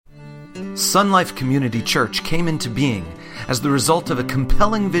Sun Life Community Church came into being as the result of a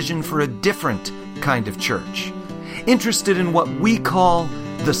compelling vision for a different kind of church, interested in what we call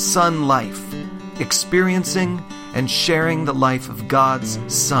the Sun Life, experiencing and sharing the life of God's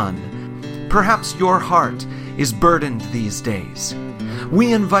Son. Perhaps your heart is burdened these days.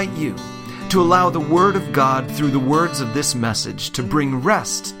 We invite you to allow the Word of God through the words of this message to bring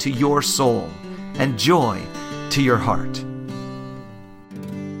rest to your soul and joy to your heart.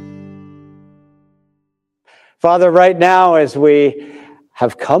 Father, right now as we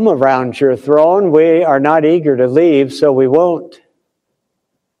have come around your throne, we are not eager to leave, so we won't.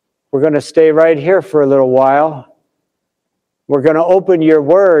 We're going to stay right here for a little while. We're going to open your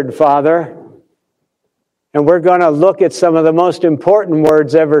word, Father, and we're going to look at some of the most important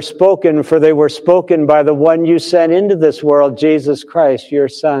words ever spoken, for they were spoken by the one you sent into this world, Jesus Christ, your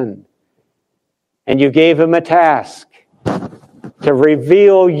Son. And you gave him a task to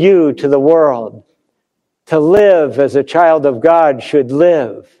reveal you to the world, to live as a child of God should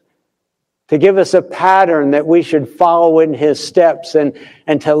live, to give us a pattern that we should follow in his steps and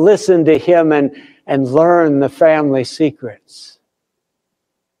to listen to him and learn the family secrets.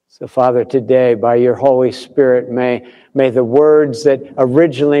 So, Father, today, by your Holy Spirit, may the words that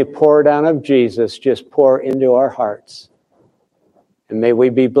originally poured out of Jesus just pour into our hearts. And may we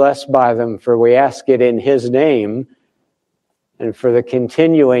be blessed by them, for we ask it in his name and for the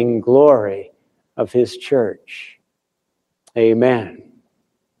continuing glory of his church. Amen.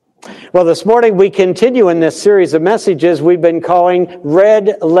 Well, this morning we continue in this series of messages we've been calling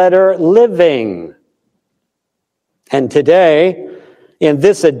Red Letter Living. And today, in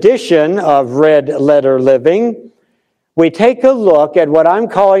this edition of Red Letter Living, we take a look at what I'm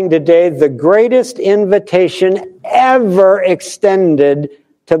calling today the greatest invitation ever extended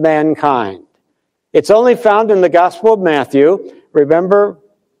to mankind. It's only found in the Gospel of Matthew. Remember,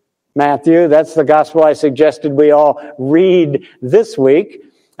 Matthew, that's the gospel I suggested we all read this week.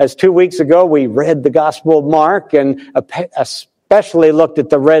 As 2 weeks ago, we read the Gospel of Mark and especially looked at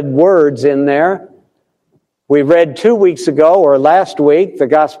the red words in there. We read 2 weeks ago, or last week, the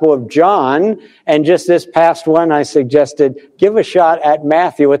Gospel of John. And just this past one, I suggested, give a shot at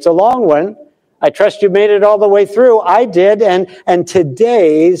Matthew. It's a long one. I trust you made it all the way through. I did. And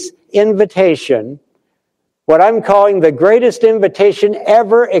today's invitation, what I'm calling the greatest invitation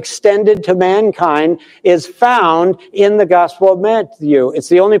ever extended to mankind, is found in the Gospel of Matthew. It's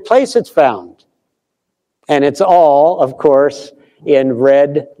the only place it's found. And it's all, of course, in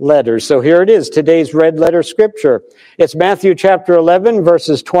red letters. So here it is, today's red letter scripture. It's Matthew chapter 11,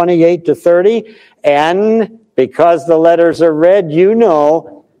 verses 28 to 30. And because the letters are red, you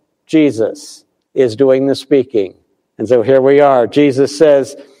know Jesus is doing the speaking. And so here we are. Jesus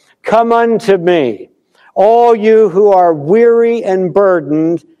says, "Come unto me, all you who are weary and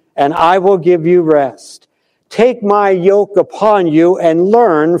burdened, and I will give you rest. Take my yoke upon you and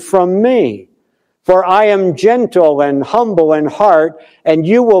learn from me. For I am gentle and humble in heart, and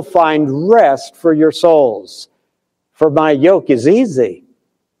you will find rest for your souls. For my yoke is easy,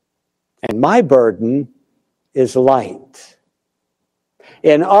 and my burden is light."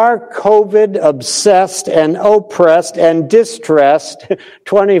 In our COVID-obsessed and oppressed and distressed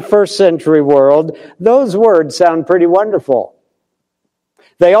 21st century world, those words sound pretty wonderful.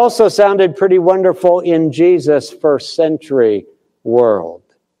 They also sounded pretty wonderful in Jesus' first century world.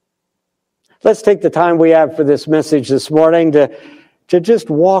 Let's take the time we have for this message this morning to just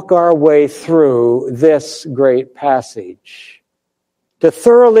walk our way through this great passage, to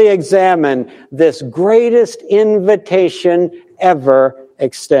thoroughly examine this greatest invitation ever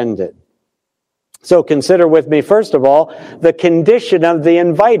extended. So consider with me, first of all, the condition of the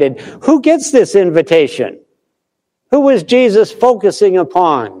invited. Who gets this invitation? Who was Jesus focusing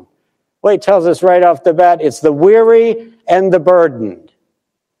upon? Well, he tells us right off the bat, it's the weary and the burdened.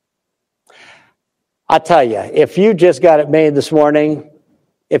 I tell you, if you just got it made this morning,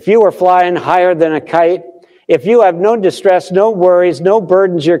 if you were flying higher than a kite, if you have no distress, no worries, no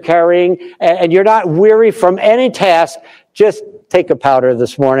burdens you're carrying, and you're not weary from any task, just take a powder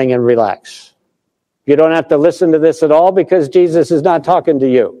this morning and relax. You don't have to listen to this at all because Jesus is not talking to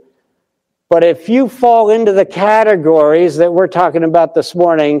you. But if you fall into the categories that we're talking about this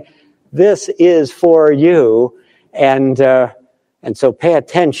morning, this is for you. And so pay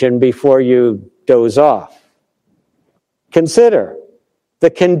attention before you doze off. Consider the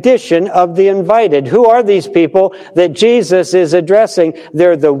condition of the invited. Who are these people that Jesus is addressing?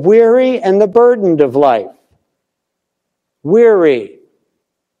 They're the weary and the burdened of life. Weary.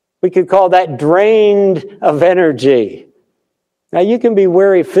 We could call that drained of energy. Now, you can be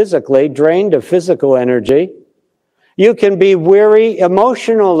weary physically, drained of physical energy. You can be weary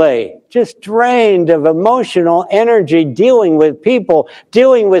emotionally, just drained of emotional energy, dealing with people,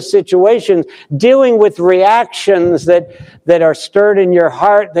 dealing with situations, dealing with reactions that are stirred in your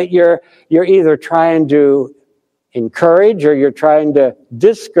heart that you're either trying to encourage or you're trying to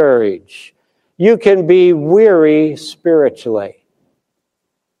discourage. You can be weary spiritually.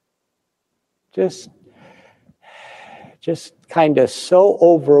 Just kind of so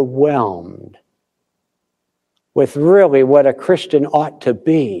overwhelmed with really what a Christian ought to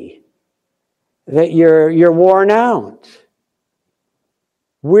be that you're worn out.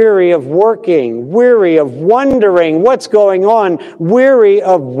 Weary of working, weary of wondering what's going on, weary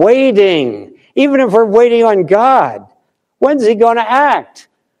of waiting. Even if we're waiting on God, when's He going to act?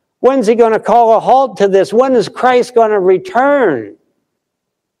 When's He going to call a halt to this? When is Christ going to return?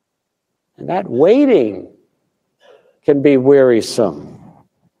 And that waiting can be wearisome.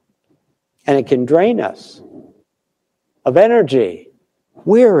 And it can drain us of energy.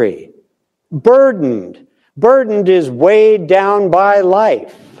 Weary. Burdened. Burdened is weighed down by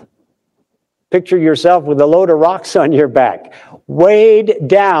life. Picture yourself with a load of rocks on your back. Weighed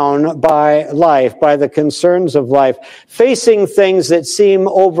down by life, by the concerns of life. Facing things that seem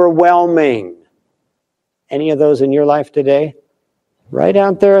overwhelming. Any of those in your life today? Right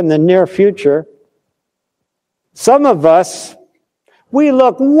out there in the near future. Some of us, we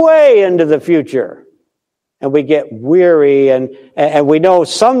look way into the future. And we get weary, and we know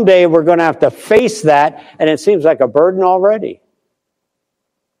someday we're going to have to face that, and it seems like a burden already.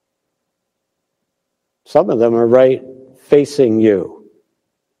 Some of them are right facing you.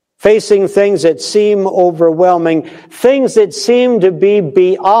 Facing things that seem overwhelming, things that seem to be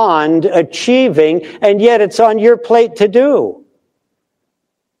beyond achieving, and yet it's on your plate to do.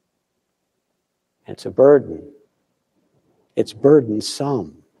 It's a burden. It's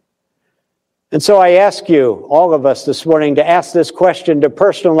burdensome. And so I ask you, all of us this morning, to ask this question, to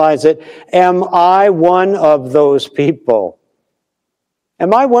personalize it. Am I one of those people?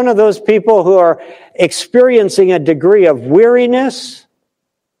 Am I one of those people who are experiencing a degree of weariness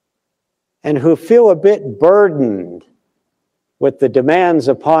and who feel a bit burdened with the demands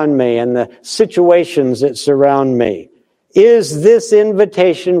upon me and the situations that surround me? Is this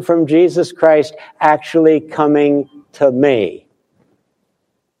invitation from Jesus Christ actually coming to me?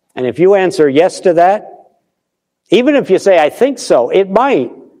 And if you answer yes to that, even if you say, I think so, it might,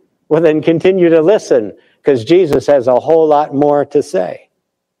 well then continue to listen, because Jesus has a whole lot more to say.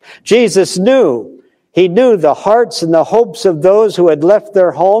 Jesus knew. He knew the hearts and the hopes of those who had left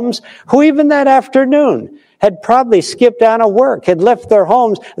their homes, who even that afternoon had probably skipped out of work, had left their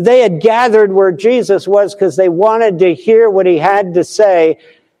homes. They had gathered where Jesus was because they wanted to hear what He had to say,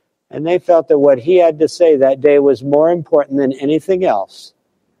 and they felt that what He had to say that day was more important than anything else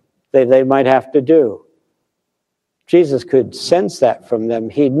they might have to do. Jesus could sense that from them.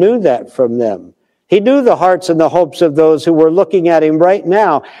 He knew that from them. He knew the hearts and the hopes of those who were looking at Him right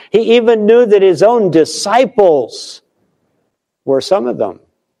now. He even knew that His own disciples were some of them.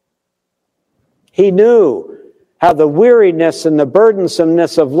 He knew how the weariness and the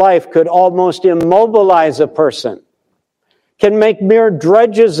burdensomeness of life could almost immobilize a person, can make mere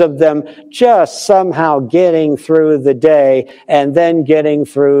drudges of them, just somehow getting through the day and then getting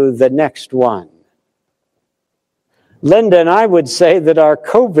through the next one. Linda and I would say that our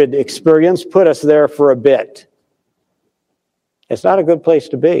COVID experience put us there for a bit. It's not a good place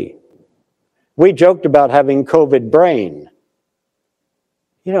to be. We joked about having COVID brain.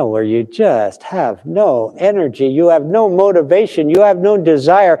 You know, where you just have no energy, you have no motivation, you have no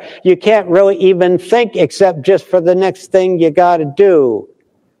desire, you can't really even think except just for the next thing you got to do.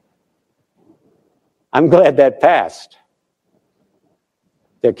 I'm glad that passed.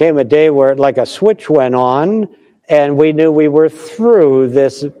 There came a day where like a switch went on, and we knew we were through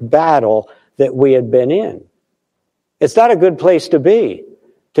this battle that we had been in. It's not a good place to be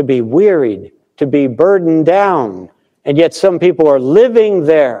wearied, to be burdened down. And yet some people are living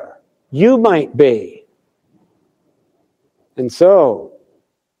there. You might be. And so,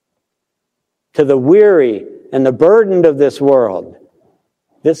 to the weary and the burdened of this world,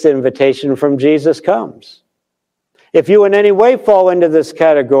 this invitation from Jesus comes. If you in any way fall into this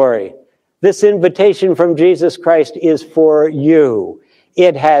category, this invitation from Jesus Christ is for you.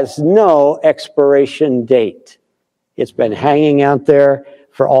 It has no expiration date. It's been hanging out there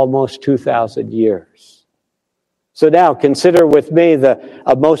for almost 2,000 years. So now consider with me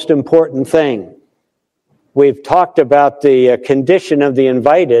a most important thing. We've talked about the condition of the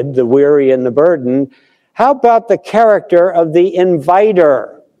invited, the weary and the burdened. How about the character of the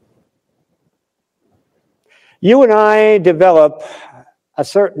inviter? You and I develop a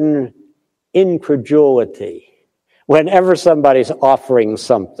certain incredulity whenever somebody's offering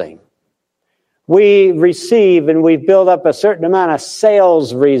something. We receive and we build up a certain amount of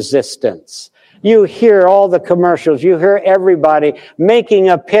sales resistance. You hear all the commercials. You hear everybody making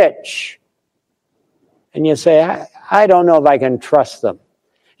a pitch. And you say, I don't know if I can trust them.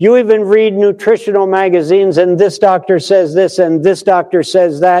 You even read nutritional magazines, and this doctor says this, and this doctor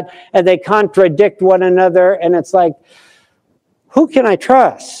says that, and they contradict one another, and it's like, who can I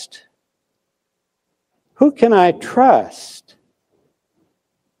trust? Who can I trust?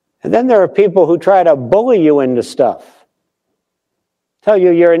 And then there are people who try to bully you into stuff. Tell you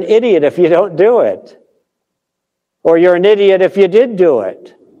you're an idiot if you don't do it. Or you're an idiot if you did do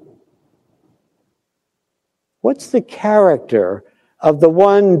it. What's the character of the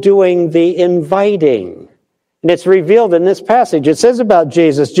one doing the inviting? And it's revealed in this passage. It says about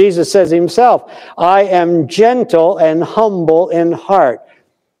Jesus, Jesus says himself, I am gentle and humble in heart.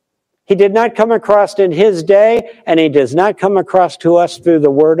 He did not come across in his day, and he does not come across to us through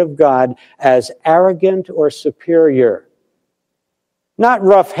the Word of God as arrogant or superior. Not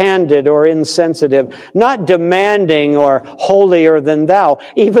rough-handed or insensitive, not demanding or holier than thou,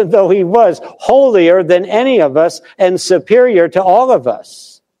 even though he was holier than any of us and superior to all of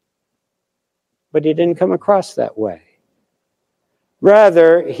us. But he didn't come across that way.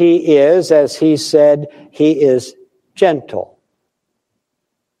 Rather, he is, as he said, he is gentle.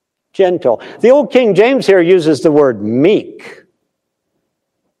 Gentle. The old King James here uses the word meek.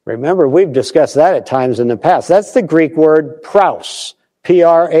 Remember, we've discussed that at times in the past. That's the Greek word praus.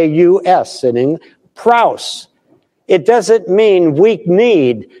 P-R-A-U-S in English. Praus. It doesn't mean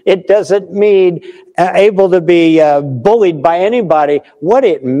weak-kneed. It doesn't mean able to be bullied by anybody. What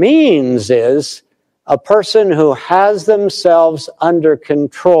it means is a person who has themselves under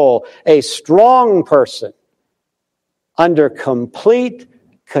control, a strong person under complete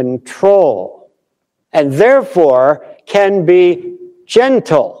control, and therefore can be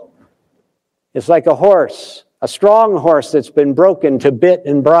gentle. It's like a horse. A strong horse that's been broken to bit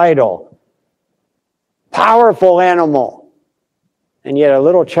and bridle. Powerful animal. And yet a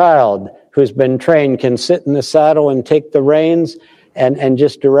little child who's been trained can sit in the saddle and take the reins and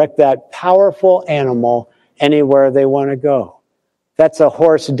just direct that powerful animal anywhere they want to go. That's a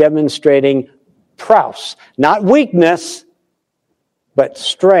horse demonstrating praus. Not weakness, but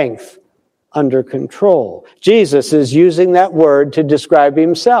strength under control. Jesus is using that word to describe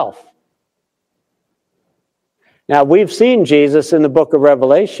himself. Now, we've seen Jesus in the book of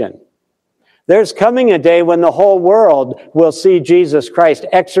Revelation. There's coming a day when the whole world will see Jesus Christ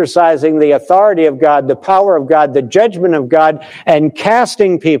exercising the authority of God, the power of God, the judgment of God, and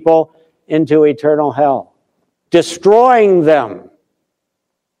casting people into eternal hell, destroying them,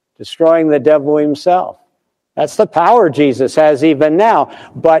 destroying the devil himself. That's the power Jesus has even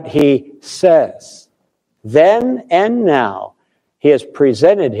now. But he says, then and now, he has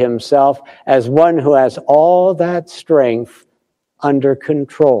presented himself as one who has all that strength under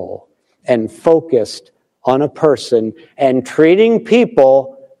control and focused on a person and treating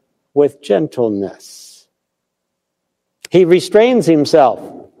people with gentleness. He restrains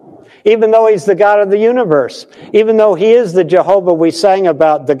himself, even though he's the God of the universe, even though he is the Jehovah we sang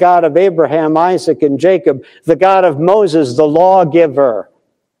about, the God of Abraham, Isaac, and Jacob, the God of Moses, the lawgiver.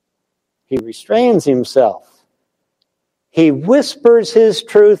 He restrains himself. He whispers his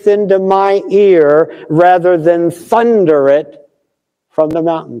truth into my ear rather than thunder it from the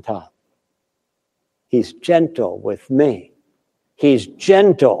mountaintop. He's gentle with me. He's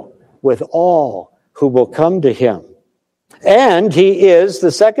gentle with all who will come to him. And he is,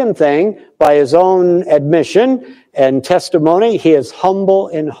 the second thing, by his own admission and testimony, he is humble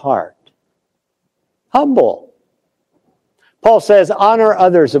in heart. Humble. Paul says, honor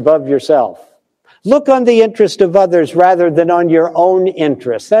others above yourself. Look on the interest of others rather than on your own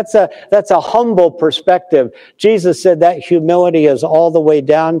interest. That's a humble perspective. Jesus said that humility is all the way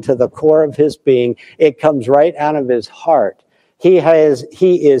down to the core of his being. It comes right out of his heart. He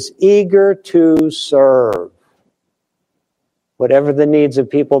is eager to serve, whatever the needs of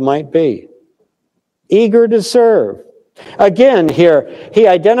people might be. Eager to serve. Again, here, he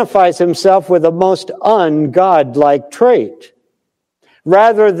identifies himself with a most ungodlike trait.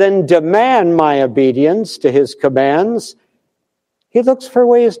 Rather than demand my obedience to his commands, he looks for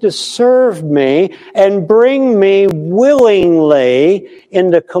ways to serve me and bring me willingly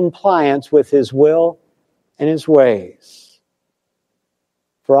into compliance with his will and his ways.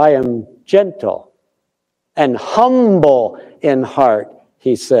 For I am gentle and humble in heart,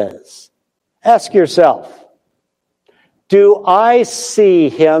 he says. Ask yourself, do I see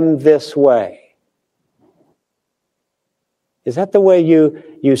him this way? Is that the way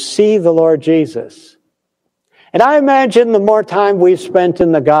you see the Lord Jesus? And I imagine the more time we've spent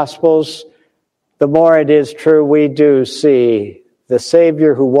in the Gospels, the more it is true we do see the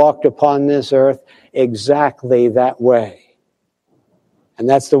Savior who walked upon this earth exactly that way. And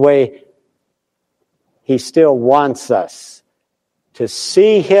that's the way he still wants us to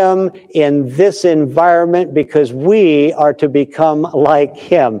see him in this environment, because we are to become like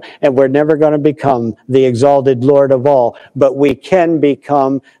him. And we're never going to become the exalted Lord of all, but we can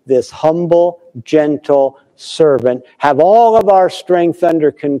become this humble, gentle servant, have all of our strength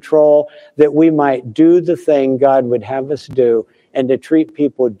under control, that we might do the thing God would have us do, and to treat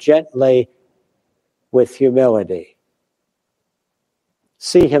people gently with humility.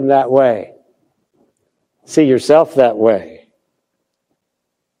 See him that way. See yourself that way.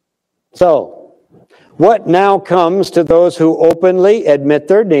 So, what now comes to those who openly admit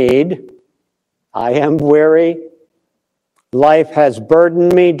their need? I am weary. Life has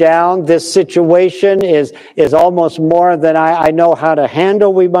burdened me down. This situation is almost more than I know how to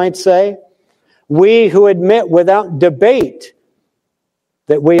handle, we might say. We who admit without debate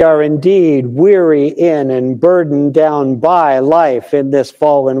that we are indeed weary in and burdened down by life in this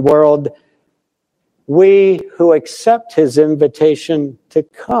fallen world. We who accept his invitation to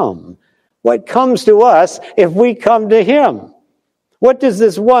come. What comes to us if we come to him? What does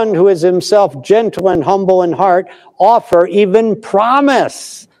this one who is himself gentle and humble in heart offer, even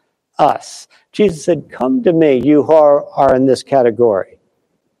promise us? Jesus said, come to me, you who are in this category.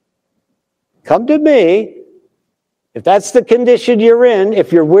 Come to me. If that's the condition you're in,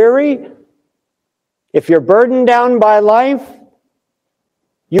 if you're weary, if you're burdened down by life,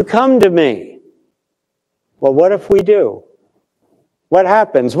 you come to me. Well, what if we do? What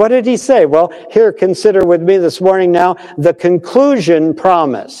happens? What did he say? Well, here, consider with me this morning now the conclusion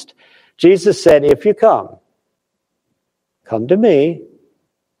promised. Jesus said, if you come to me,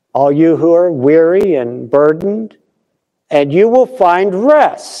 all you who are weary and burdened, and you will find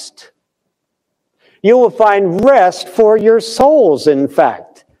rest. You will find rest for your souls, in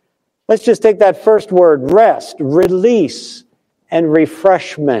fact. Let's just take that first word, rest, release, and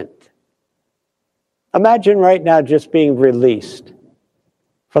refreshment. Imagine right now just being released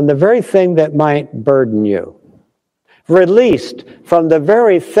from the very thing that might burden you. Released from the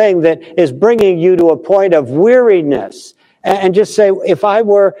very thing that is bringing you to a point of weariness. And just say, if I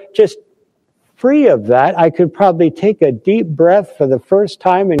were just free of that, I could probably take a deep breath for the first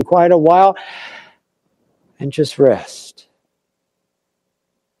time in quite a while and just rest.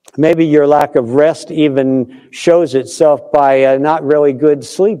 Maybe your lack of rest even shows itself by a not really good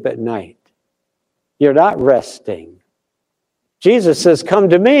sleep at night. You're not resting. Jesus says, come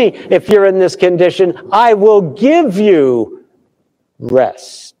to me if you're in this condition. I will give you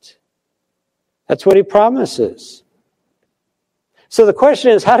rest. That's what he promises. So the question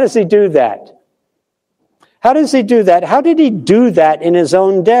is, how does he do that? How does he do that? How did he do that in his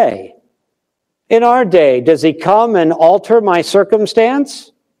own day? In our day, does he come and alter my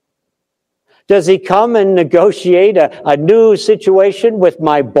circumstance? Does he come and negotiate a new situation with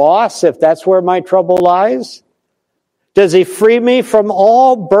my boss, if that's where my trouble lies? Does he free me from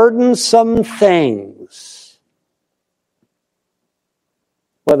all burdensome things?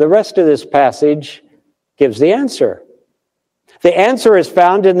 Well, the rest of this passage gives the answer. The answer is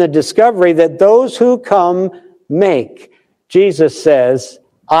found in the discovery that those who come make. Jesus says,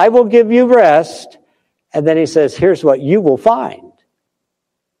 I will give you rest. And then he says, here's what you will find.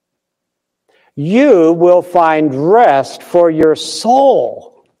 You will find rest for your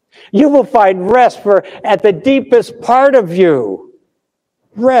soul. You will find rest at the deepest part of you.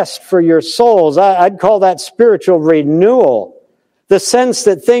 Rest for your souls. I'd call that spiritual renewal. The sense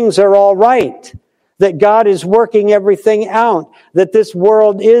that things are all right. That God is working everything out. That this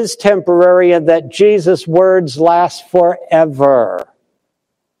world is temporary and that Jesus' words last forever.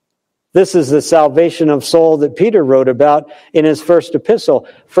 This is the salvation of soul that Peter wrote about in his first epistle.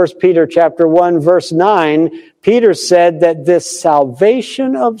 1 Peter chapter 1, verse 9, Peter said that this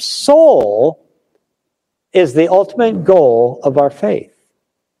salvation of soul is the ultimate goal of our faith.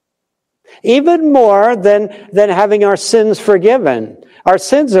 Even more than having our sins forgiven. Our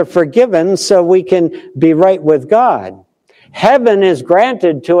sins are forgiven so we can be right with God. Heaven is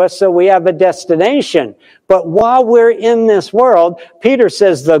granted to us so we have a destination. But while we're in this world, Peter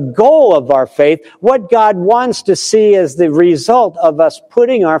says the goal of our faith, what God wants to see as the result of us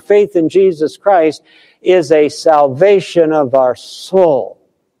putting our faith in Jesus Christ, is a salvation of our soul,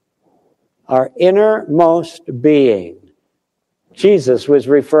 our innermost being. Jesus was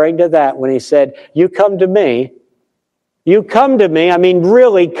referring to that when he said, you come to me, I mean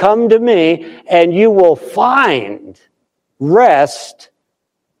really come to me, and you will find rest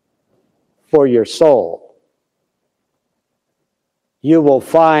for your soul. you will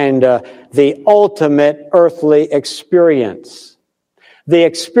find the ultimate earthly experience. The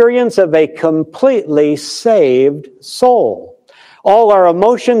experience of a completely saved soul. All our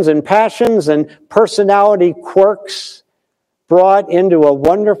emotions and passions and personality quirks brought into a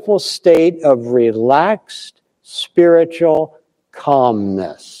wonderful state of relaxed spiritual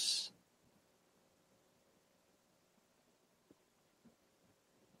calmness.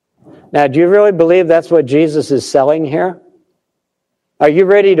 Now, do you really believe that's what Jesus is selling here? Are you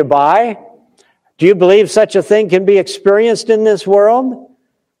ready to buy? Do you believe such a thing can be experienced in this world?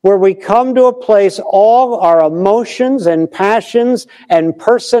 Where we come to a place all our emotions and passions and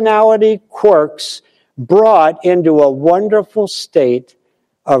personality quirks brought into a wonderful state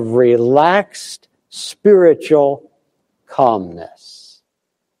of relaxed spiritual calmness.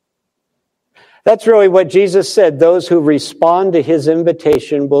 That's really what Jesus said those who respond to his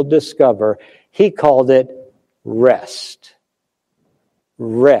invitation will discover. He called it rest.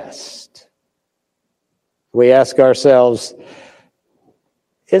 Rest. We ask ourselves,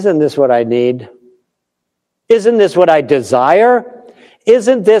 isn't this what I need? Isn't this what I desire?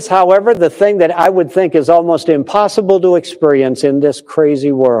 Isn't this, however, the thing that I would think is almost impossible to experience in this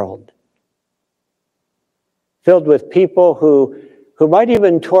crazy world? Filled with people who might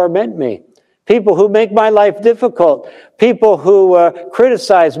even torment me. People who make my life difficult. People who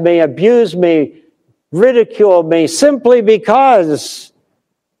criticize me, abuse me, ridicule me simply because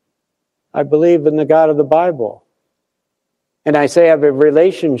I believe in the God of the Bible. And I say I have a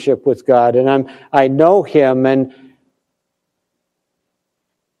relationship with God and I know him. And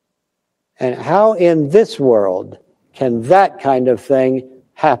how in this world can that kind of thing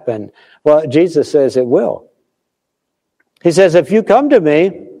happen? Well, Jesus says it will. He says, if you come to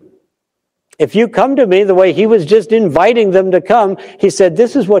me the way he was just inviting them to come, he said,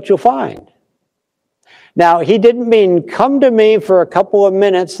 this is what you'll find. Now, he didn't mean come to me for a couple of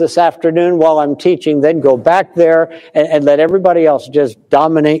minutes this afternoon while I'm teaching, then go back there and let everybody else just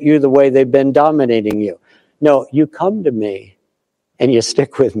dominate you the way they've been dominating you. No, you come to me and you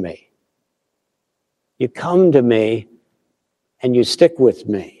stick with me. You come to me and you stick with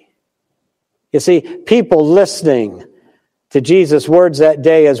me. You see, people listening to Jesus' words that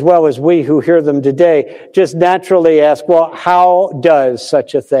day, as well as we who hear them today, just naturally ask, well, how does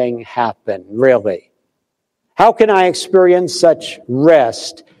such a thing happen, really? How can I experience such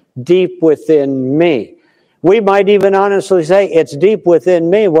rest deep within me? We might even honestly say it's deep within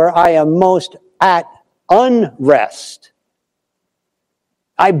me where I am most at unrest.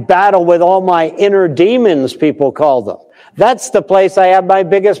 I battle with all my inner demons, people call them. That's the place I have my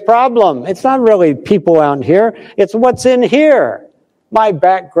biggest problem. It's not really people out here. It's what's in here. My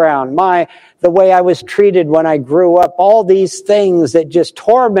background, the way I was treated when I grew up, all these things that just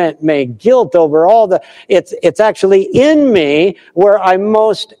torment me, guilt over it's actually in me where I'm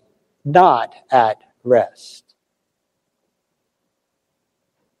most not at rest.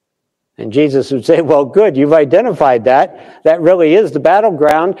 And Jesus would say, well, good, you've identified that. That really is the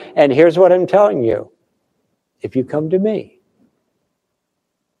battleground. And here's what I'm telling you. If you come to me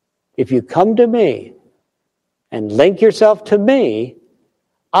and link yourself to me,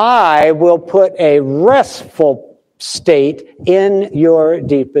 I will put a restful state in your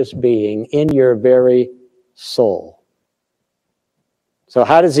deepest being, in your very soul. So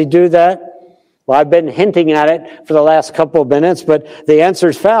how does he do that? Well, I've been hinting at it for the last couple of minutes, but the answer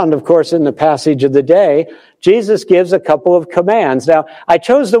is found, of course, in the passage of the day. Jesus gives a couple of commands. Now, I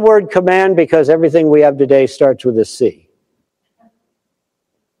chose the word command because everything we have today starts with a C.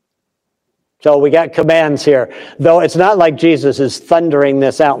 So we got commands here. Though it's not like Jesus is thundering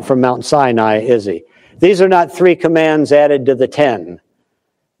this out from Mount Sinai, is he? These are not 3 commands added to the 10.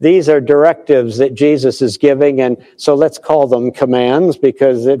 These are directives that Jesus is giving, and so let's call them commands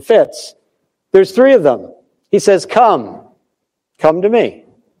because it fits. There's 3 of them. He says, come to me.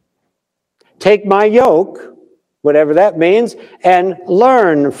 Take my yoke, whatever that means, and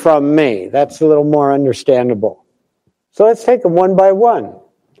learn from me. That's a little more understandable. So let's take them one by one.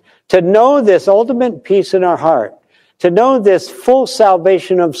 To know this ultimate peace in our heart, to know this full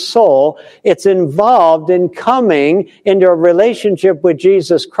salvation of soul, it's involved in coming into a relationship with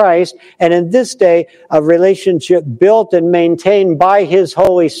Jesus Christ, and in this day, a relationship built and maintained by his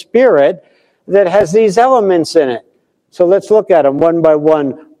Holy Spirit that has these elements in it. So let's look at them one by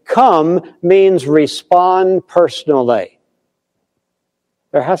one. Come means respond personally.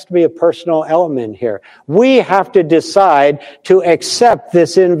 There has to be a personal element here. We have to decide to accept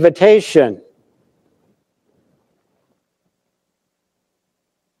this invitation.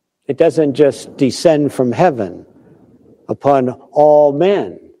 It doesn't just descend from heaven upon all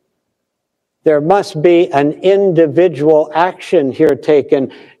men. There must be an individual action here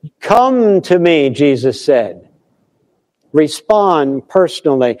taken. Come to me, Jesus said. Respond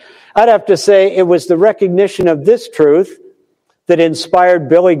personally. I'd have to say it was the recognition of this truth that inspired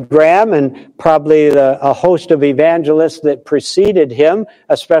Billy Graham and probably a host of evangelists that preceded him,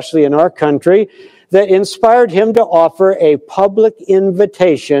 especially in our country, that inspired him to offer a public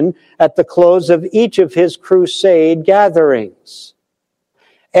invitation at the close of each of his crusade gatherings.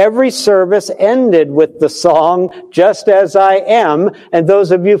 Every service ended with the song, Just As I Am, and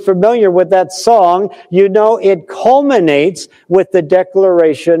those of you familiar with that song, you know it culminates with the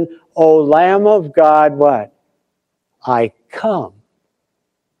declaration, O Lamb of God, what? I come.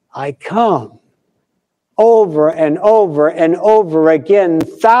 I come. Over and over and over again,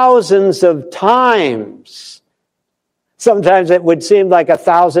 thousands of times. Sometimes it would seem like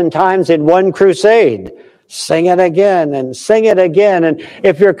 1,000 times in one crusade. Sing it again and sing it again. And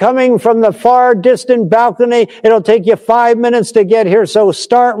if you're coming from the far distant balcony, it'll take you 5 minutes to get here, so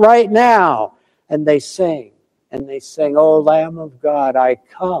start right now. And they sing, O Lamb of God, I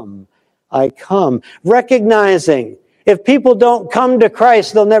come, I come. Recognizing if people don't come to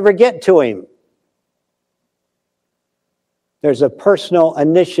Christ, they'll never get to Him. There's a personal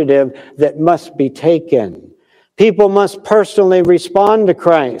initiative that must be taken. People must personally respond to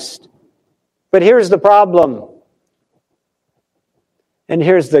Christ. But here's the problem. And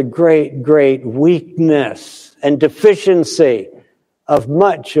here's the great, great weakness and deficiency of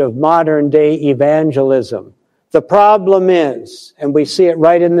much of modern day evangelism. The problem is, and we see it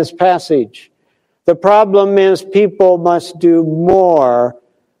right in this passage, the problem is people must do more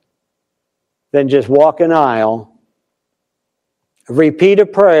than just walk an aisle, repeat a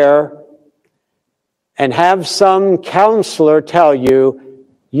prayer, and have some counselor tell you,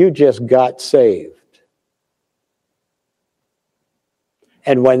 you just got saved.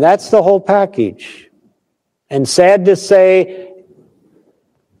 And when that's the whole package, and sad to say,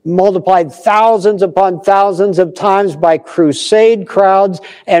 multiplied thousands upon thousands of times by crusade crowds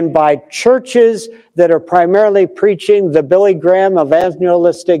and by churches that are primarily preaching the Billy Graham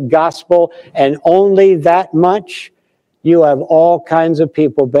evangelistic gospel and only that much, you have all kinds of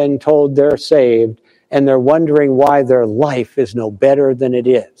people been told they're saved and they're wondering why their life is no better than it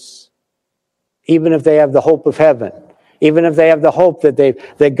is. Even if they have the hope of heaven, even if they have the hope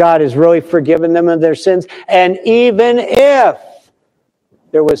that God has really forgiven them of their sins, and even if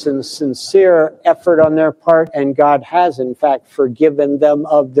there was a sincere effort on their part and God has in fact forgiven them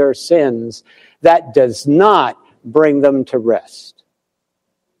of their sins, that does not bring them to rest.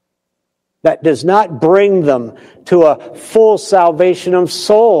 That does not bring them to a full salvation of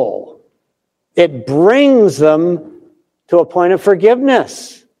soul. It brings them to a point of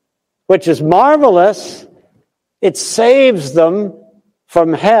forgiveness, which is marvelous. It saves them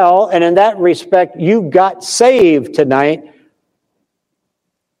from hell, and in that respect, you got saved tonight.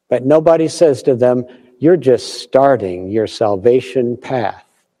 But nobody says to them, you're just starting your salvation path.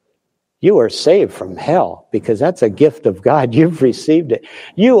 You are saved from hell because that's a gift of God. You've received it.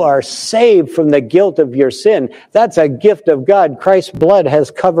 You are saved from the guilt of your sin. That's a gift of God. Christ's blood has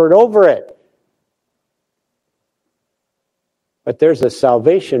covered over it. But there's a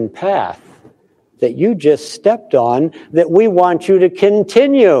salvation path that you just stepped on that we want you to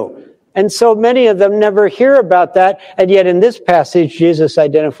continue. And so many of them never hear about that. And yet in this passage, Jesus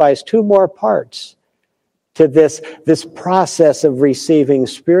identifies two more parts to this process of receiving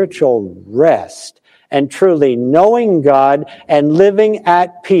spiritual rest and truly knowing God and living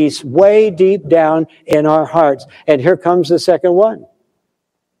at peace way deep down in our hearts. And here comes the second one.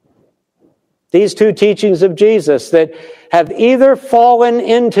 These two teachings of Jesus that have either fallen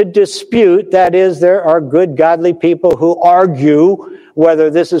into dispute, that is, there are good, godly people who argue whether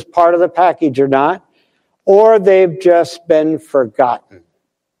this is part of the package or not, or they've just been forgotten.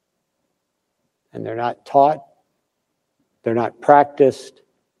 And they're not taught, they're not practiced,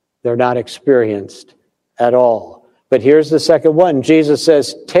 they're not experienced at all. But here's the second one. Jesus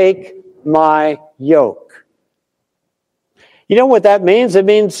says, take my yoke. You know what that means? It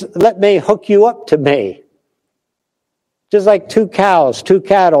means, let me hook you up to me. Just like two cows, two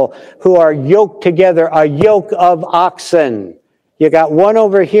cattle who are yoked together, a yoke of oxen. You got one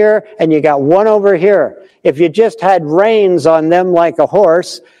over here and you got one over here. If you just had reins on them like a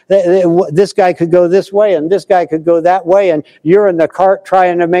horse, this guy could go this way and this guy could go that way, and you're in the cart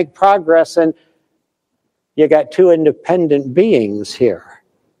trying to make progress, and you got two independent beings here.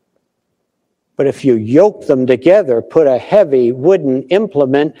 But if you yoke them together, put a heavy wooden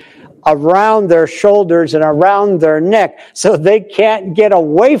implement around their shoulders and around their neck so they can't get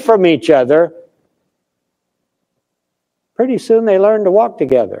away from each other, pretty soon they learn to walk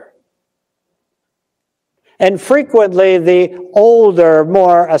together. And frequently the older,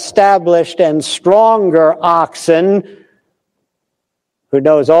 more established and stronger oxen, who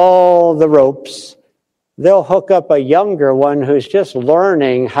knows all the ropes, they'll hook up a younger one who's just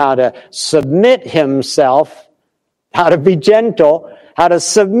learning how to submit himself, how to be gentle, how to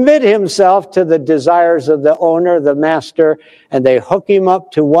submit himself to the desires of the owner, the master, and they hook him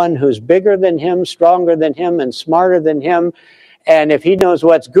up to one who's bigger than him, stronger than him, and smarter than him. And if he knows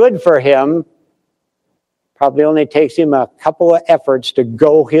what's good for him, probably only takes him a couple of efforts to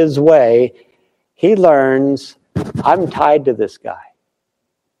go his way, he learns, I'm tied to this guy.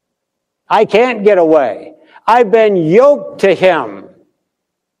 I can't get away. I've been yoked to him.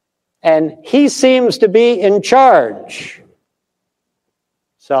 And he seems to be in charge.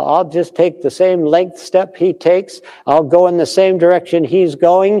 So I'll just take the same length step he takes. I'll go in the same direction he's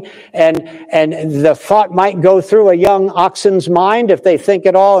going. And the thought might go through a young oxen's mind if they think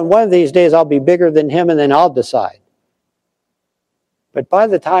at all. And one of these days I'll be bigger than him and then I'll decide. But by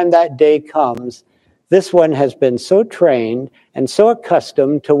the time that day comes, this one has been so trained and so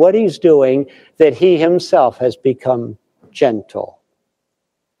accustomed to what he's doing that he himself has become gentle.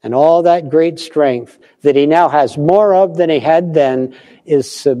 And all that great strength that he now has more of than he had then is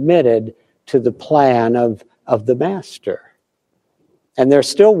submitted to the plan of the master. And they're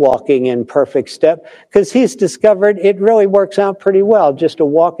still walking in perfect step because he's discovered it really works out pretty well just to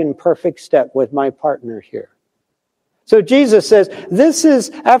walk in perfect step with my partner here. So Jesus says, this is,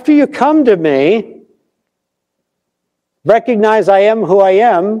 after you come to me, recognize I am who I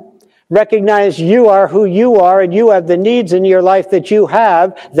am, recognize you are who you are, and you have the needs in your life that you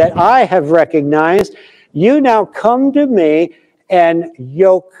have, that I have recognized. You now come to me and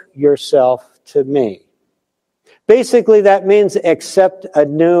yoke yourself to me. Basically, that means accept a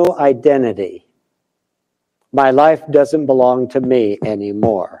new identity. My life doesn't belong to me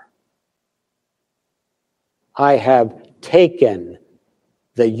anymore. I have taken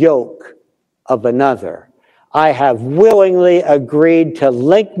the yoke of another. I have willingly agreed to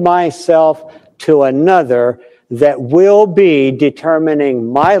link myself to another that will be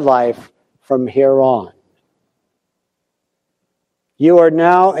determining my life from here on. You are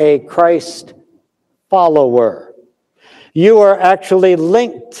now a Christ follower. You are actually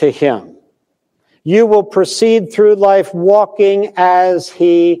linked to him. You will proceed through life walking as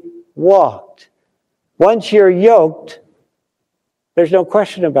he walked. Once you're yoked, there's no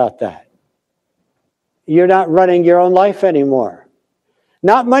question about that. You're not running your own life anymore.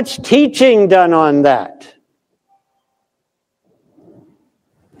 Not much teaching done on that.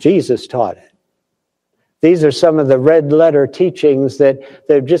 Jesus taught it. These are some of the red letter teachings that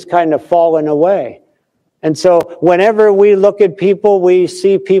they've just kind of fallen away. And so whenever we look at people, we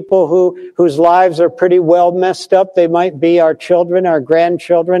see people whose lives are pretty well messed up. They might be our children, our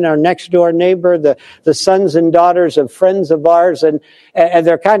grandchildren, our next door neighbor, the sons and daughters of friends of ours, and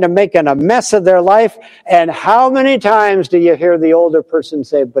they're kind of making a mess of their life. And how many times do you hear the older person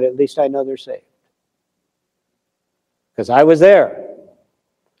say, but at least I know they're saved? Because I was there.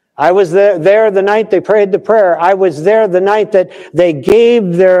 I was there the night they prayed the prayer. I was there the night that they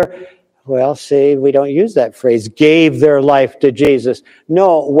gave their... Well, see, we don't use that phrase, gave their life to Jesus.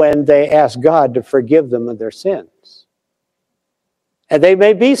 No, when they asked God to forgive them of their sins. And they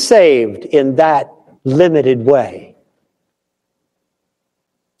may be saved in that limited way.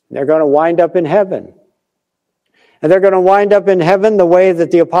 They're going to wind up in heaven. And they're going to wind up in heaven the way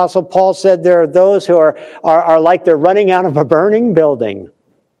that the Apostle Paul said there are those who are like they're running out of a burning building.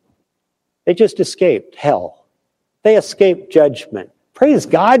 They just escaped hell. They escaped judgment. Praise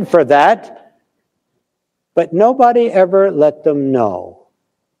God for that. But nobody ever let them know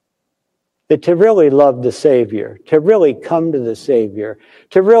that to really love the Savior, to really come to the Savior,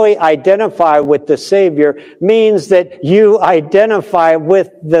 to really identify with the Savior means that you identify with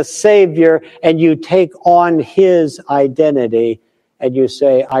the Savior and you take on his identity and you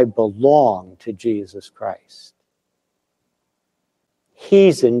say, I belong to Jesus Christ.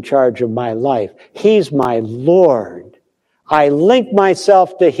 He's in charge of my life. He's my Lord. I link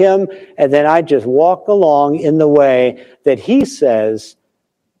myself to him, and then I just walk along in the way that he says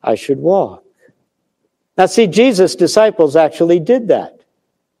I should walk. Now, see, Jesus' disciples actually did that.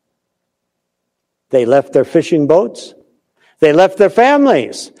 They left their fishing boats. They left their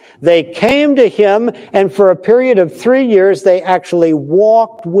families. They came to him, and for a period of 3 years, they actually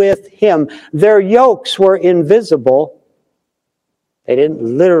walked with him. Their yokes were invisible. They didn't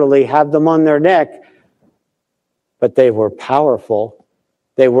literally have them on their neck. But they were powerful.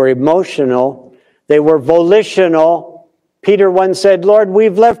 They were emotional. They were volitional. Peter once said, Lord,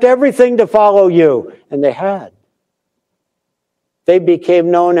 we've left everything to follow you. And they had. They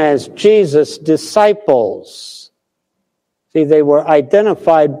became known as Jesus' disciples. See, they were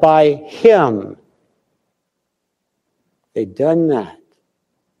identified by him. They'd done that.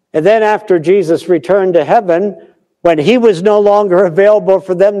 And then after Jesus returned to heaven, when he was no longer available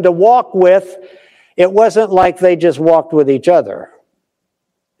for them to walk with, it wasn't like they just walked with each other.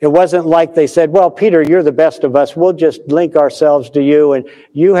 It wasn't like they said, well, Peter, you're the best of us. We'll just link ourselves to you, and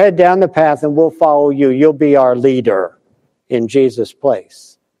you head down the path and we'll follow you. You'll be our leader in Jesus'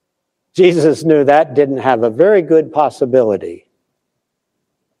 place. Jesus knew that didn't have a very good possibility.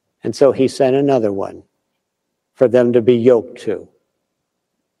 And so he sent another one for them to be yoked to.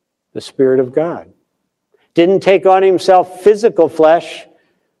 The Spirit of God. Didn't take on himself physical flesh,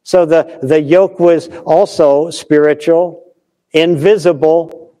 so the yoke was also spiritual,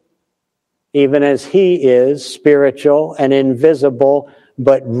 invisible, even as he is spiritual and invisible,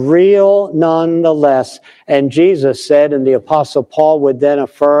 but real nonetheless. And Jesus said, and the Apostle Paul would then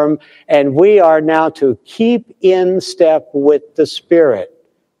affirm, and we are now to keep in step with the Spirit.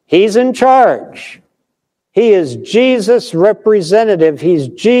 He's in charge. He is Jesus' representative. He's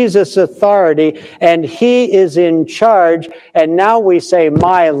Jesus' authority, and he is in charge. And now we say,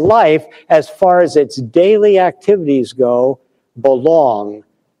 my life, as far as its daily activities go, belong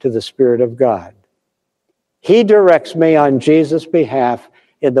to the Spirit of God. He directs me on Jesus' behalf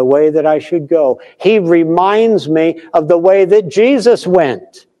in the way that I should go. He reminds me of the way that Jesus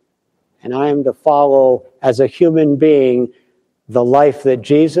went. And I am to follow, as a human being, the life that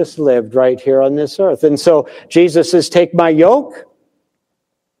Jesus lived right here on this earth. And so Jesus says, take my yoke.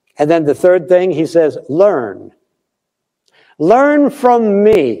 And then the third thing, he says, learn. Learn from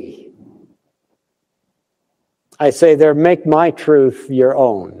me. I say there, make my truth your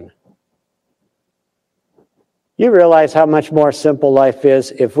own. You realize how much more simple life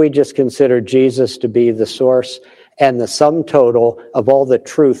is if we just consider Jesus to be the source and the sum total of all the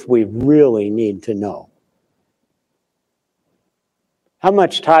truth we really need to know. How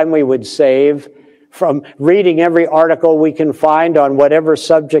much time we would save from reading every article we can find on whatever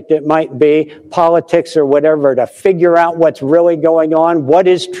subject it might be, politics or whatever, to figure out what's really going on, what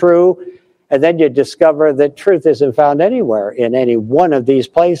is true, and then you discover that truth isn't found anywhere in any one of these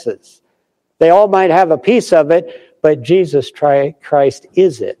places. They all might have a piece of it, but Jesus Christ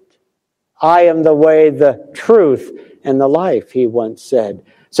is it. I am the way, the truth, and the life, he once said.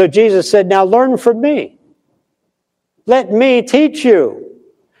 So Jesus said, now learn from me. Let me teach you.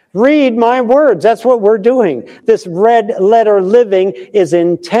 Read my words. That's what we're doing. This red letter living is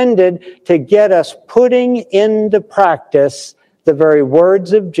intended to get us putting into practice the very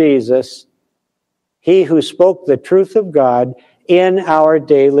words of Jesus, he who spoke the truth of God, in our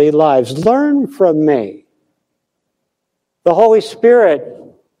daily lives. Learn from me. The Holy Spirit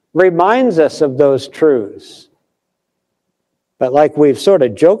reminds us of those truths. But like we've sort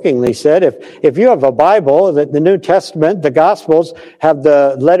of jokingly said, if you have a Bible, that the New Testament, the Gospels, have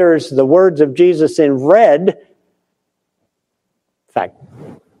the letters, the words of Jesus in red. In fact,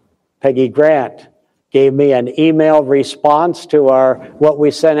 Peggy Grant gave me an email response to what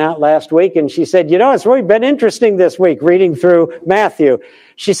we sent out last week, and she said, it's really been interesting this week reading through Matthew.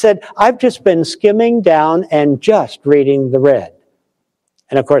 She said, I've just been skimming down and just reading the red.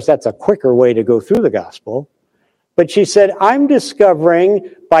 And of course, that's a quicker way to go through the Gospel. But she said, I'm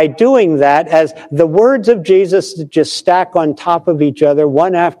discovering by doing that, as the words of Jesus just stack on top of each other,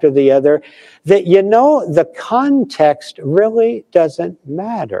 one after the other, that the context really doesn't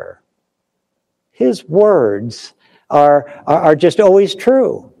matter. His words are just always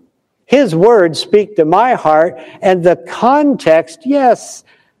true. His words speak to my heart, and the context, yes,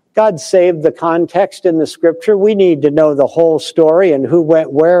 God saved the context in the Scripture. We need to know the whole story and who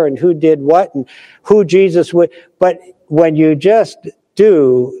went where and who did what and who Jesus would. But when you just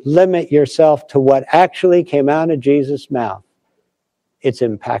do limit yourself to what actually came out of Jesus' mouth, it's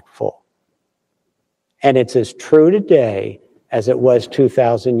impactful. And it's as true today as it was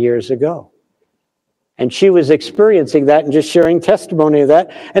 2,000 years ago. And she was experiencing that and just sharing testimony of that.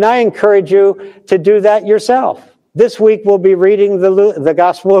 And I encourage you to do that yourself. This week we'll be reading the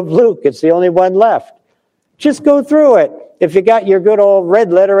Gospel of Luke. It's the only one left. Just go through it. If you got your good old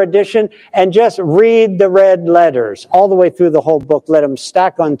red letter edition, and just read the red letters all the way through the whole book. Let them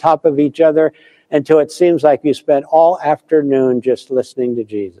stack on top of each other until it seems like you spent all afternoon just listening to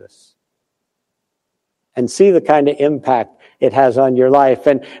Jesus. And see the kind of impact it has on your life.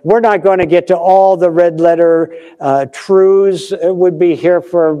 And we're not going to get to all the red letter truths. It would be here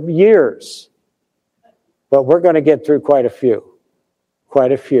for years. But we're going to get through quite a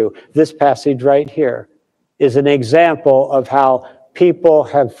few. This passage right here is an example of how people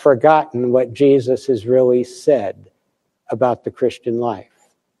have forgotten what Jesus has really said about the Christian life.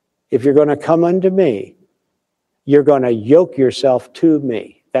 If you're going to come unto me, you're going to yoke yourself to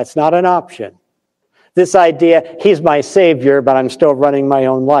me. That's not an option. This idea, he's my Savior, but I'm still running my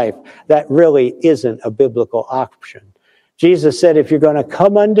own life, that really isn't a biblical option. Jesus said, if you're going to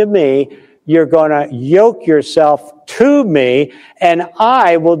come unto me, you're going to yoke yourself to me, and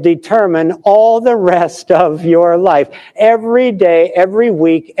I will determine all the rest of your life. Every day, every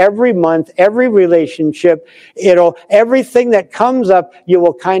week, every month, every relationship, everything that comes up, you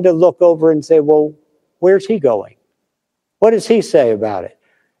will kind of look over and say, well, where's he going? What does he say about it?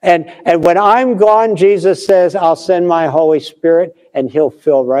 And when I'm gone, Jesus says, I'll send my Holy Spirit, and he'll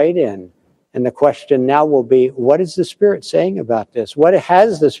fill right in. And the question now will be, what is the Spirit saying about this? What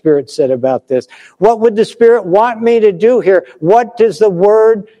has the Spirit said about this? What would the Spirit want me to do here? What does the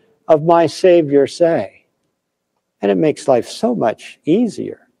word of my Savior say? And it makes life so much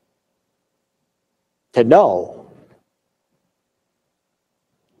easier to know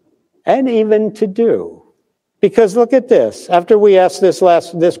and even to do. Because look at this. After we ask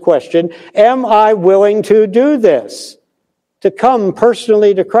this question, am I willing to do this? To come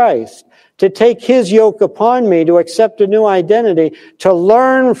personally to Christ, to take his yoke upon me, to accept a new identity, to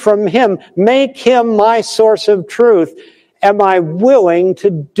learn from him, make him my source of truth. Am I willing to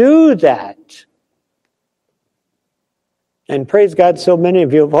do that? And praise God, so many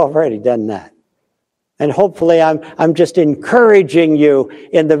of you have already done that. And hopefully I'm just encouraging you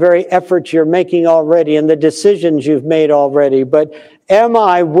in the very efforts you're making already and the decisions you've made already. But am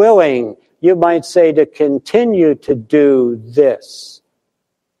I willing, you might say, to continue to do this?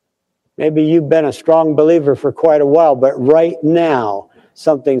 Maybe you've been a strong believer for quite a while, but right now,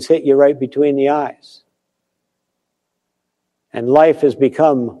 something's hit you right between the eyes. And life has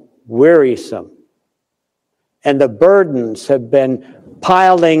become wearisome. And the burdens have been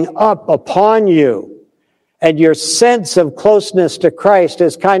piling up upon you. And your sense of closeness to Christ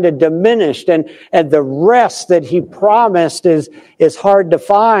is kind of diminished. And the rest that he promised is hard to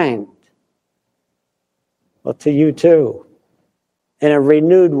find. Well, to you too. In a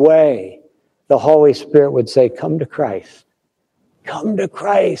renewed way, the Holy Spirit would say, come to Christ. Come to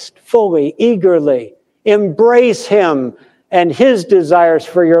Christ fully, eagerly. Embrace him and his desires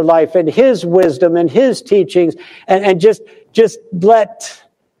for your life and his wisdom and his teachings. And just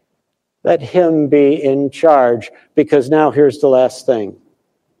let him be in charge. Because now here's the last thing.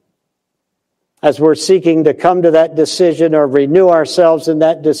 As we're seeking to come to that decision or renew ourselves in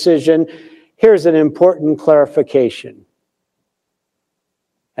that decision, here's an important clarification.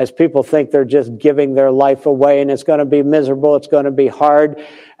 As people think they're just giving their life away and it's going to be miserable, it's going to be hard.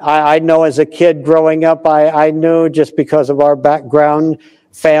 I know as a kid growing up, I knew just because of our background,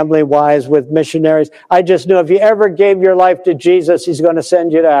 family-wise with missionaries, I just knew if you ever gave your life to Jesus, he's going to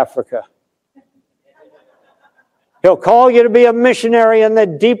send you to Africa. He'll call you to be a missionary in the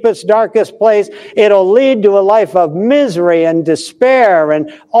deepest, darkest place. It'll lead to a life of misery and despair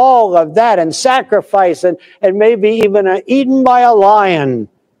and all of that and sacrifice and maybe even eaten by a lion.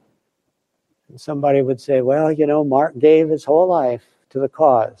 And somebody would say, well, Mark gave his whole life to the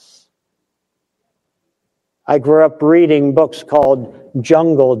cause. I grew up reading books called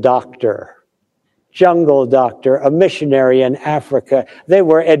Jungle Doctor, a missionary in Africa. They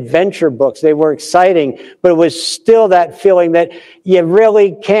were adventure books. They were exciting, but it was still that feeling that you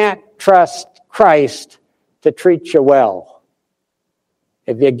really can't trust Christ to treat you well.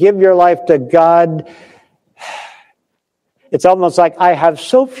 If you give your life to God, it's almost like I have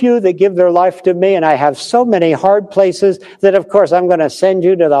so few that give their life to me, and I have so many hard places that, of course, I'm going to send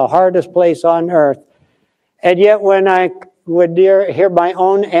you to the hardest place on earth. And yet when I would hear my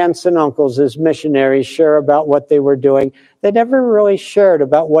own aunts and uncles as missionaries share about what they were doing, they never really shared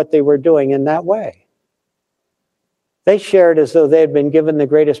about what they were doing in that way. They shared as though they had been given the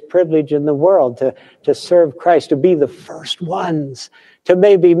greatest privilege in the world to serve Christ, to be the first ones, to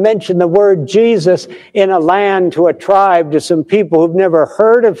maybe mention the word Jesus in a land, to a tribe, to some people who've never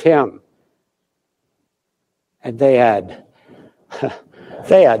heard of him. And they had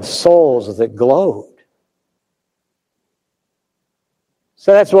souls that glowed.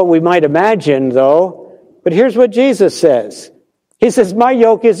 So that's what we might imagine, though. But here's what Jesus says. He says, my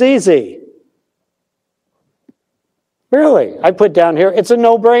yoke is easy. Really, I put down here, it's a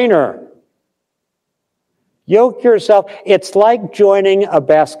no-brainer. Yoke yourself. It's like joining a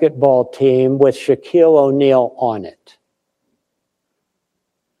basketball team with Shaquille O'Neal on it.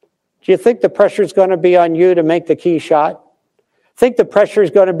 Do you think the pressure is going to be on you to make the key shot? Think the pressure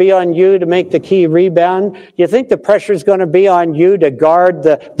is going to be on you to make the key rebound? You think the pressure is going to be on you to guard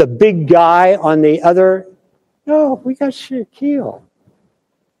the big guy on the other? No, we got Shaquille.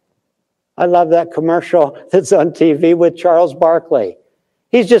 I love that commercial that's on TV with Charles Barkley.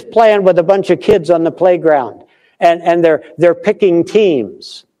 He's just playing with a bunch of kids on the playground, and they're picking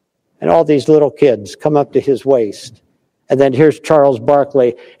teams. And all these little kids come up to his waist. And then here's Charles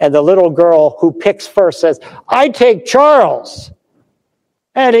Barkley, and the little girl who picks first says, "I take Charles."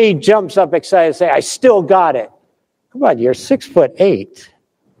 And he jumps up excited and says, "I still got it." Come on, you're 6'8".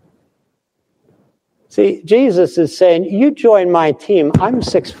 See, Jesus is saying, you join my team, I'm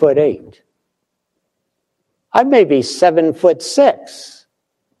 6'8". I may be 7'6".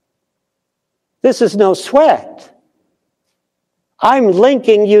 This is no sweat. I'm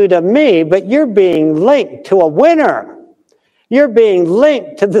linking you to me, but you're being linked to a winner. You're being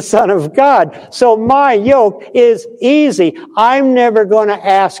linked to the Son of God. So my yoke is easy. I'm never going to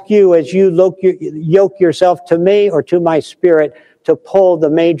ask you as you yoke yourself to me or to my spirit to pull the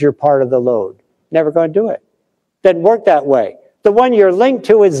major part of the load. Never going to do it. Doesn't work that way. The one you're linked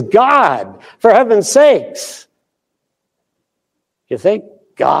to is God, for heaven's sakes. You think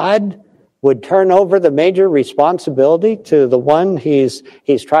God would turn over the major responsibility to the one he's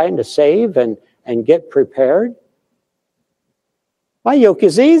trying to save and get prepared? My yoke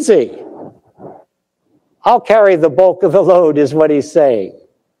is easy. I'll carry the bulk of the load, is what he's saying.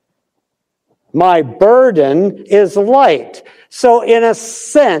 My burden is light. So in a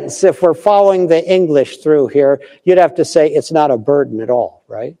sense, if we're following the English through here, you'd have to say it's not a burden at all,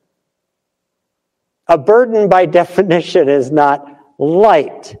 right? A burden by definition is not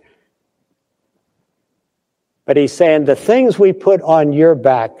light. But he's saying the things we put on your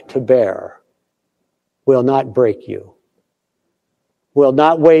back to bear will not break you, will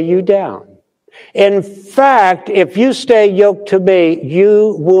not weigh you down. In fact, if you stay yoked to me,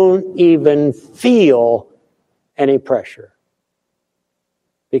 you won't even feel any pressure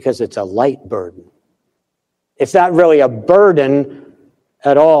because it's a light burden. It's not really a burden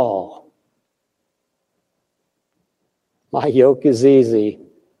at all. My yoke is easy.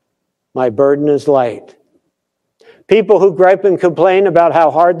 My burden is light. People who gripe and complain about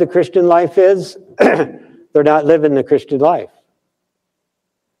how hard the Christian life is, they're not living the Christian life.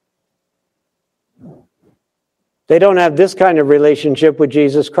 They don't have this kind of relationship with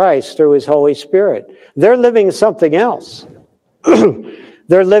Jesus Christ through his Holy Spirit. They're living something else.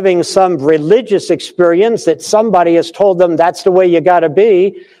 They're living some religious experience that somebody has told them that's the way you got to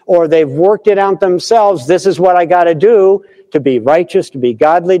be, or they've worked it out themselves. This is what I got to do to be righteous, to be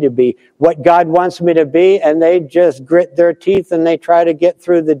godly, to be what God wants me to be, and they just grit their teeth and they try to get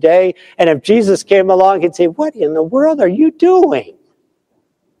through the day. And if Jesus came along, he'd say, "What in the world are you doing?"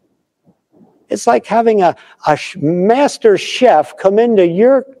 It's like having a master chef come into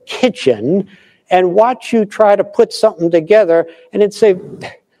your kitchen and watch you try to put something together, and it'd say,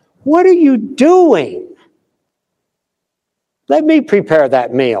 "What are you doing? Let me prepare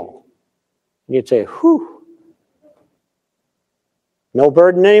that meal." And you'd say, "Whew, no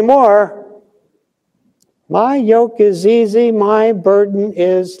burden anymore. My yoke is easy, my burden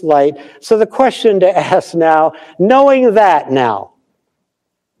is light." So the question to ask now, knowing that now,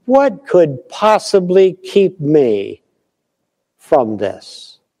 what could possibly keep me from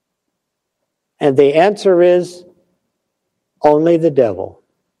this? And the answer is only the devil.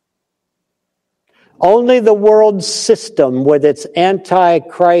 Only the world system with its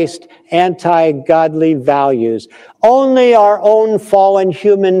anti-Christ, anti-godly values. Only our own fallen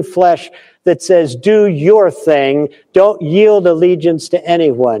human flesh that says, do your thing, don't yield allegiance to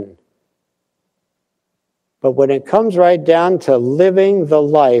anyone. But when it comes right down to living the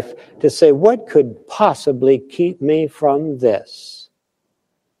life, to say, what could possibly keep me from this?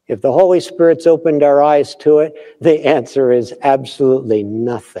 If the Holy Spirit's opened our eyes to it, the answer is absolutely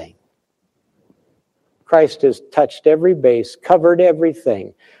nothing. Christ has touched every base, covered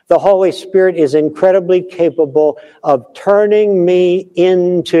everything. The Holy Spirit is incredibly capable of turning me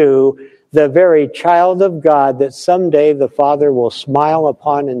into the very child of God that someday the Father will smile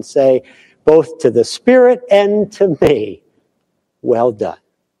upon and say, both to the Spirit and to me, well done.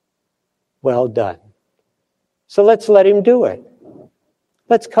 Well done. So let's let him do it.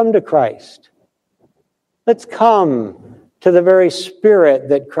 Let's come to Christ. Let's come to the very Spirit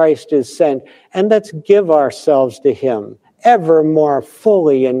that Christ has sent, and let's give ourselves to him ever more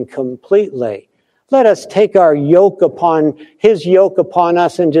fully and completely. Let us take our yoke upon, his yoke upon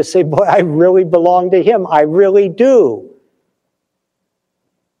us, and just say, boy, I really belong to him. I really do.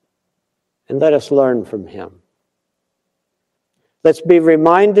 And let us learn from him. Let's be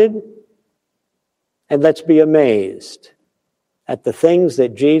reminded and let's be amazed at the things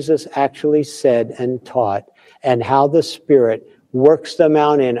that Jesus actually said and taught and how the Spirit works them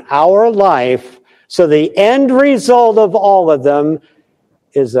out in our life, so the end result of all of them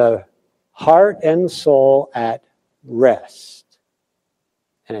is a heart and soul at rest,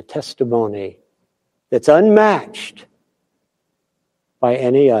 and a testimony that's unmatched by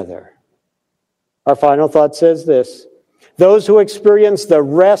any other. Our final thought says this: those who experience the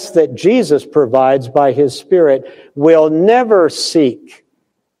rest that Jesus provides by his Spirit will never seek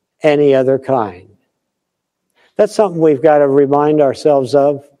any other kind. That's something we've got to remind ourselves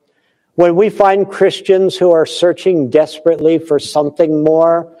of. When we find Christians who are searching desperately for something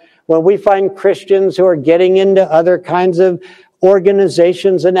more, when we find Christians who are getting into other kinds of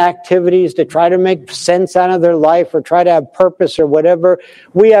organizations and activities to try to make sense out of their life or try to have purpose or whatever,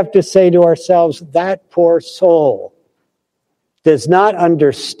 we have to say to ourselves, that poor soul does not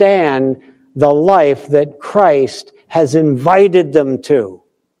understand the life that Christ has invited them to.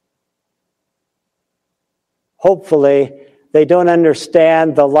 Hopefully, they don't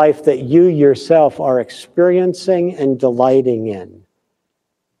understand the life that you yourself are experiencing and delighting in.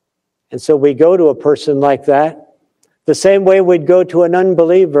 And so we go to a person like that the same way we'd go to an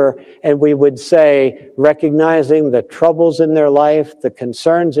unbeliever, and we would say, recognizing the troubles in their life, the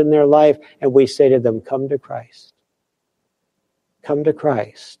concerns in their life, and we say to them, come to Christ. Come to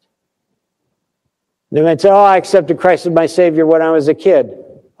Christ. And they might say, I accepted Christ as my Savior when I was a kid.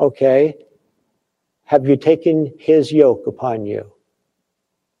 Okay. Have you taken his yoke upon you?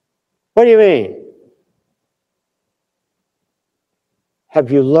 What do you mean?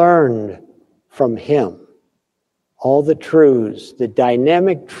 Have you learned from him all the truths, the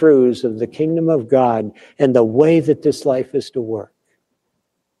dynamic truths of the kingdom of God and the way that this life is to work?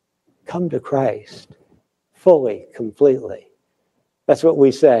 Come to Christ fully, completely. That's what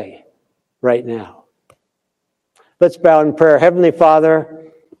we say right now. Let's bow in prayer. Heavenly Father,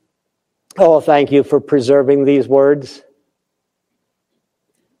 thank you for preserving these words.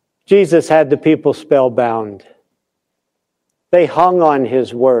 Jesus had the people spellbound. They hung on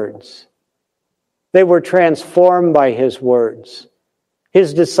his words. They were transformed by his words.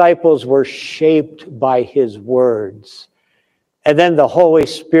 His disciples were shaped by his words. And then the Holy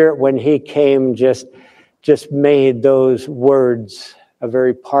Spirit, when he came, just made those words a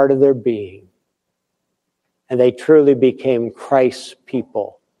very part of their being. And they truly became Christ's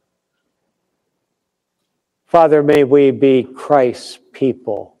people. Father, may we be Christ's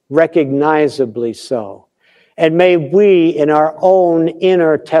people, recognizably so. And may we, in our own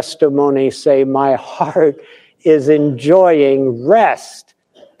inner testimony, say, my heart is enjoying rest,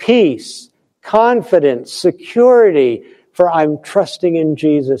 peace, confidence, security, for I'm trusting in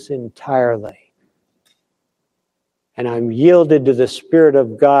Jesus entirely. And I'm yielded to the Spirit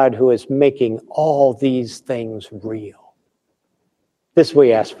of God who is making all these things real. This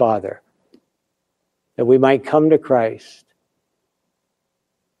we ask, Father, that we might come to Christ,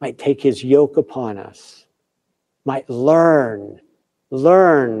 might take his yoke upon us, might learn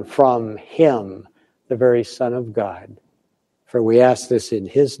from him, the very Son of God. For we ask this in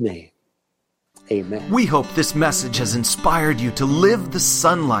his name. Amen. We hope this message has inspired you to live the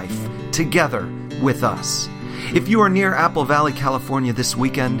Son life together with us. If you are near Apple Valley, California this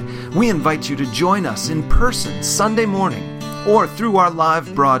weekend, we invite you to join us in person Sunday morning or through our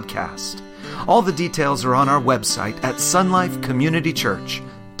live broadcast. All the details are on our website at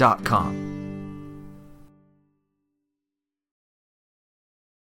sunlifecommunitychurch.com.